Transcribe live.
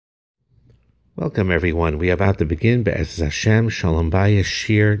Welcome, everyone. We are about to begin Be'ez Hashem Shalom Bayis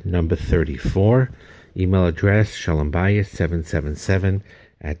Shir number 34. Email address shalombayis777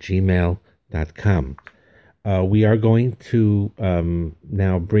 at gmail.com. We are going to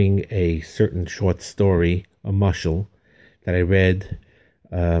now bring a certain short story, a mashal, that I read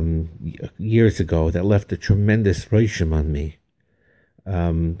years ago that left a tremendous roshim on me,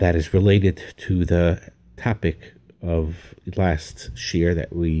 that is related to the topic of last shir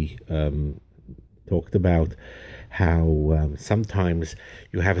that we talked about, how sometimes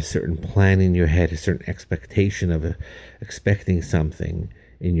you have a certain plan in your head, a certain expectation of expecting something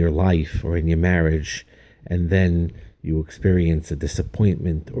in your life or in your marriage, and then you experience a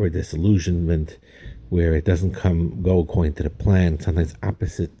disappointment or a disillusionment where it doesn't go according to the plan, sometimes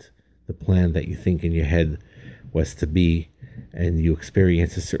opposite the plan that you think in your head was to be, and you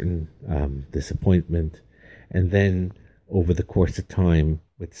experience a certain disappointment. And then over the course of time,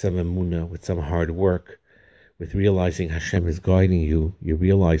 with some emunah, with some hard work, with realizing Hashem is guiding you, you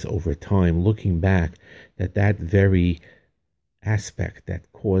realize over time, looking back, that very aspect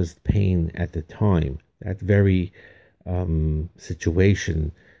that caused pain at the time, that very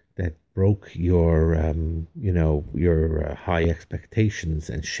situation that broke your high expectations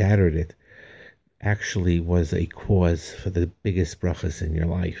and shattered it, actually was a cause for the biggest brachas in your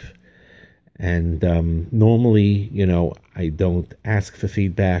life. And normally, I don't ask for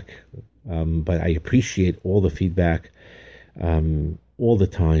feedback, but I appreciate all the feedback all the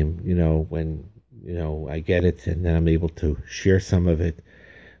time, when, I get it and then I'm able to share some of it.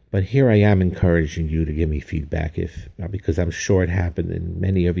 But here I am encouraging you to give me feedback, because I'm sure it happened in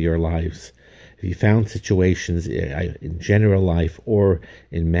many of your lives. If you found situations in general life or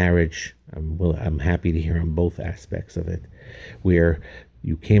in marriage, I'm happy to hear on both aspects of it, where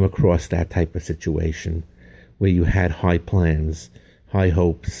you came across that type of situation where you had high plans, high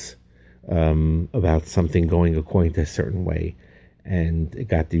hopes about something going according to a certain way, and it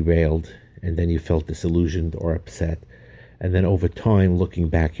got derailed, and then you felt disillusioned or upset. And then over time, looking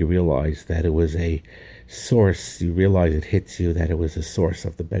back, you realize that it was a source, you realize it hits you, that it was a source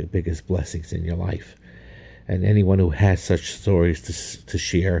of the biggest blessings in your life. And anyone who has such stories to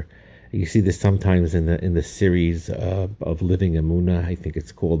share, you see this sometimes in the series of Living Emunah. I think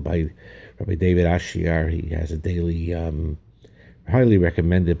it's called by Rabbi David Ashiar. He has a daily, highly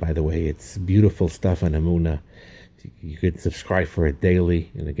recommended, by the way. It's beautiful stuff on Emunah. You could subscribe for it daily.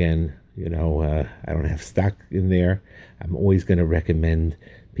 And again, I don't have stock in there. I'm always going to recommend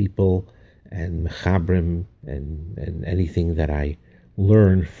people and mechabrim and anything that I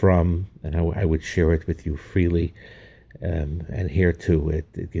learn from, and I would share it with you freely. And here too,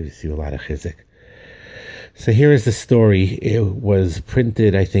 it gives you a lot of chizuk. So here is the story. It was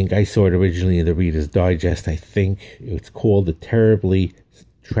printed, I think, I saw it originally in the Reader's Digest, I think. It's called The Terribly,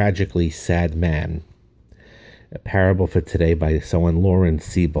 Tragically Sad Man. A parable for today by someone, Lauren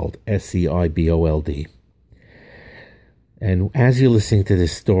Seibold, Seibold. And as you're listening to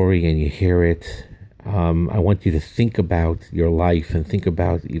this story and you hear it, I want you to think about your life and think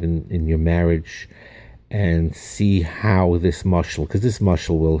about even in your marriage, and see how this mashal, because this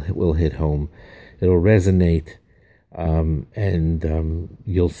mashal will hit home. It'll resonate, and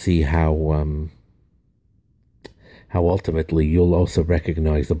you'll see how ultimately you'll also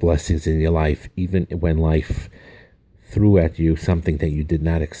recognize the blessings in your life, even when life threw at you something that you did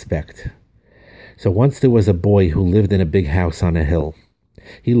not expect. So once there was a boy who lived in a big house on a hill.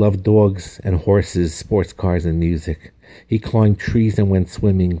 He loved dogs and horses, sports cars and music. He climbed trees and went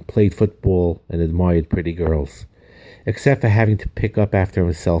swimming, played football, and admired pretty girls. Except for having to pick up after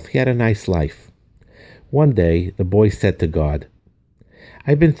himself, he had a nice life. One day, the boy said to God,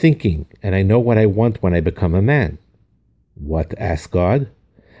 "I've been thinking, and I know what I want when I become a man." "What?" asked God.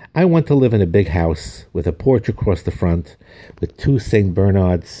 "I want to live in a big house with a porch across the front, with 2 St.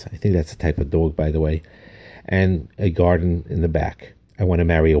 Bernards," I think that's a type of dog, by the way, "and a garden in the back. I want to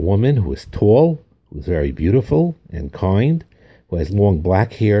marry a woman who is tall, who's very beautiful and kind, who has long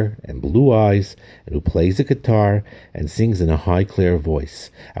black hair and blue eyes, and who plays a guitar and sings in a high, clear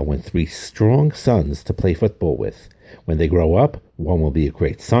voice. I want 3 strong sons to play football with. When they grow up, one will be a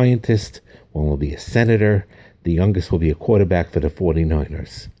great scientist, one will be a senator, the youngest will be a quarterback for the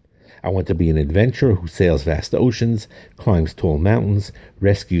 49ers. I want to be an adventurer who sails vast oceans, climbs tall mountains,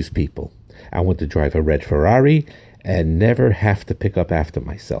 rescues people. I want to drive a red Ferrari and never have to pick up after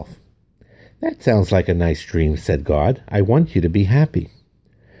myself." "That sounds like a nice dream," said God. "I want you to be happy."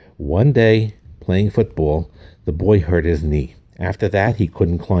 One day, playing football, the boy hurt his knee. After that, he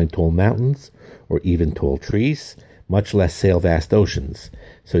couldn't climb tall mountains or even tall trees, much less sail vast oceans.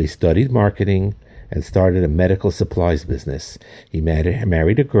 So he studied marketing and started a medical supplies business. He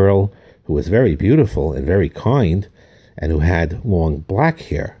married a girl who was very beautiful and very kind, and who had long black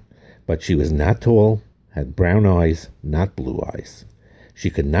hair. But she was not tall, had brown eyes, not blue eyes. She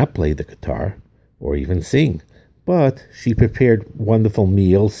could not play the guitar or even sing, but she prepared wonderful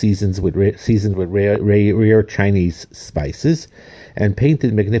meals seasoned with rare Chinese spices and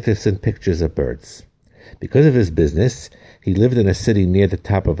painted magnificent pictures of birds. Because of his business, he lived in a city near the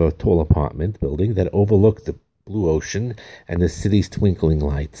top of a tall apartment building that overlooked the blue ocean and the city's twinkling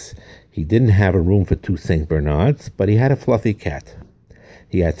lights. He didn't have a room for 2 St. Bernards, but he had a fluffy cat.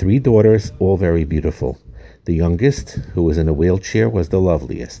 He had 3 daughters, all very beautiful. The youngest, who was in a wheelchair, was the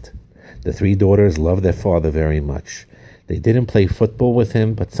loveliest. The 3 daughters loved their father very much. They didn't play football with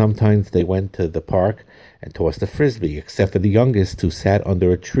him, but sometimes they went to the park and tossed a frisbee, except for the youngest, who sat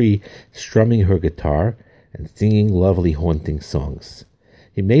under a tree strumming her guitar and singing lovely haunting songs.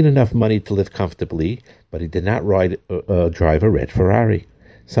 He made enough money to live comfortably, but he did not drive a red Ferrari.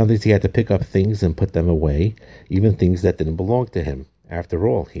 Sometimes he had to pick up things and put them away, even things that didn't belong to him. After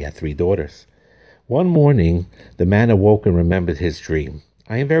all, he had 3 daughters. One morning, the man awoke and remembered his dream.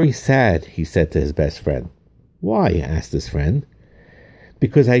 "I am very sad," he said to his best friend. "Why?" asked his friend.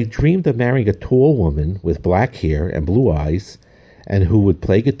 "Because I dreamed of marrying a tall woman with black hair and blue eyes, and who would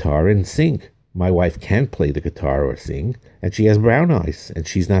play guitar and sing. My wife can't play the guitar or sing, and she has brown eyes, and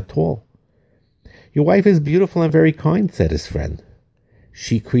she's not tall." "Your wife is beautiful and very kind," said his friend.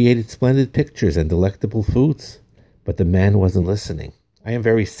 "She created splendid pictures and delectable foods." But the man wasn't listening. "I am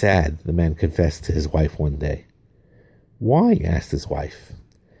very sad," the man confessed to his wife one day. "Why?" asked his wife.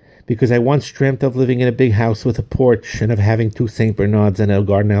 "Because I once dreamt of living in a big house with a porch and of having 2 St. Bernards and a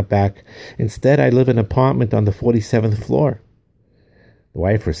garden out back. Instead, I live in an apartment on the 47th floor. The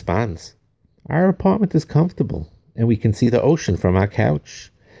wife responds, "Our apartment is comfortable, and we can see the ocean from our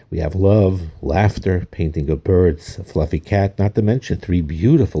couch. We have love, laughter, painting of birds, a fluffy cat, not to mention 3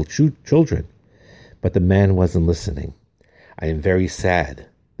 beautiful children." But the man wasn't listening. "I am very sad,"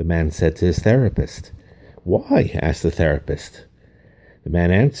 the man said to his therapist. "Why?" asked the therapist. The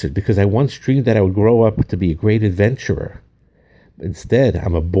man answered, "Because I once dreamed that I would grow up to be a great adventurer. Instead,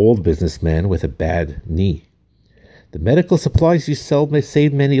 I'm a bald businessman with a bad knee." "The medical supplies you sell may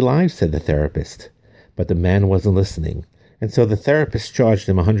save many lives," said the therapist. But the man wasn't listening, and so the therapist charged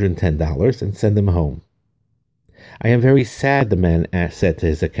him $110 and sent him home. "I am very sad," the man said to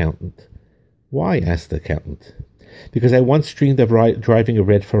his accountant. "Why?" asked the accountant. "Because I once dreamed of driving a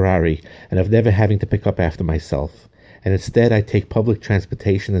red Ferrari and of never having to pick up after myself. And instead I take public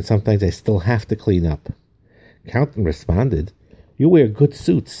transportation, and sometimes I still have to clean up." Accountant responded, "You wear good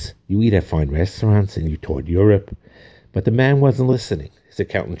suits, you eat at fine restaurants, and you toured Europe." But the man wasn't listening. His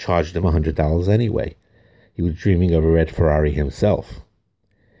accountant charged him $100 anyway. He was dreaming of a red Ferrari himself.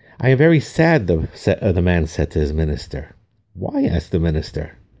 "I am very sad," the man said to his minister. "Why?" asked the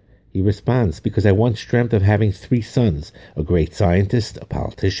minister. He responds, "Because I once dreamt of having 3 sons, a great scientist, a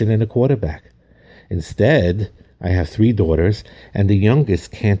politician, and a quarterback. Instead, I have 3 daughters, and the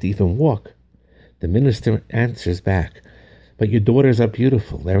youngest can't even walk." The minister answers back, "But your daughters are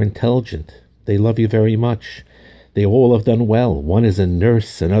beautiful, they're intelligent, they love you very much. They all have done well. One is a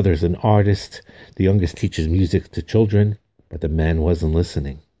nurse, another is an artist. The youngest teaches music to children." But the man wasn't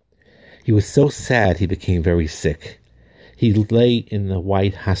listening. He was so sad he became very sick. He lay in the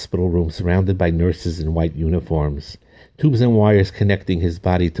white hospital room surrounded by nurses in white uniforms, tubes and wires connecting his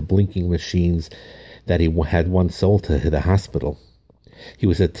body to blinking machines that he had once sold to the hospital. He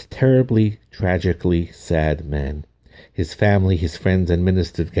was a terribly, tragically sad man. His family, his friends, and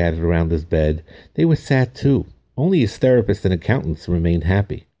ministers gathered around his bed. They were sad too. Only his therapist and accountants remained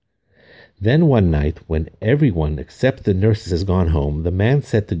happy. Then one night, when everyone except the nurses has gone home, the man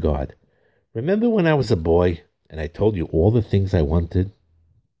said to God, "Remember when I was a boy and I told you all the things I wanted?"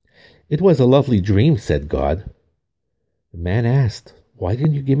 "It was a lovely dream," said God. The man asked, "Why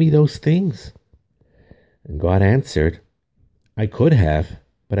didn't you give me those things?" And God answered, "I could have,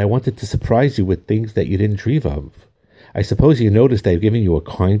 but I wanted to surprise you with things that you didn't dream of. I suppose you noticed I've given you a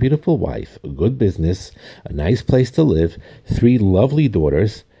kind, beautiful wife, a good business, a nice place to live, 3 lovely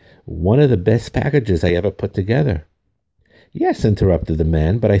daughters, one of the best packages I ever put together." "Yes," interrupted the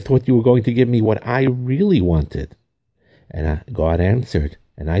man, "but I thought you were going to give me what I really wanted." And God answered,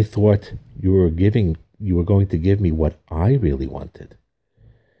 "And I thought you were going to give me what I really wanted."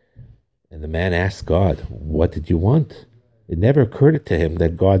 And the man asked God, "What did you want?" It never occurred to him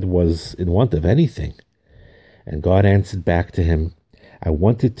that God was in want of anything. And God answered back to him, "I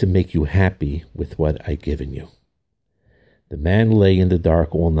wanted to make you happy with what I've given you." The man lay in the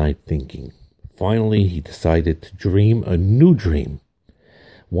dark all night thinking. Finally, he decided to dream a new dream,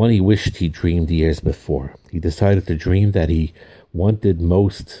 one he wished he dreamed years before. He decided to dream that he wanted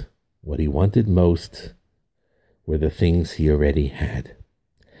most What he wanted most were the things he already had.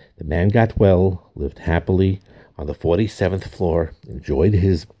 The man got well, lived happily on the 47th floor, enjoyed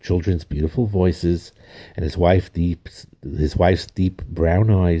his children's beautiful voices and his wife's deep brown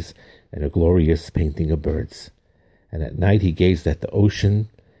eyes and a glorious painting of birds. And at night he gazed at the ocean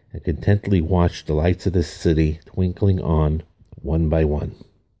and contentedly watched the lights of the city twinkling on one by one.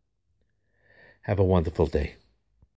 Have a wonderful day.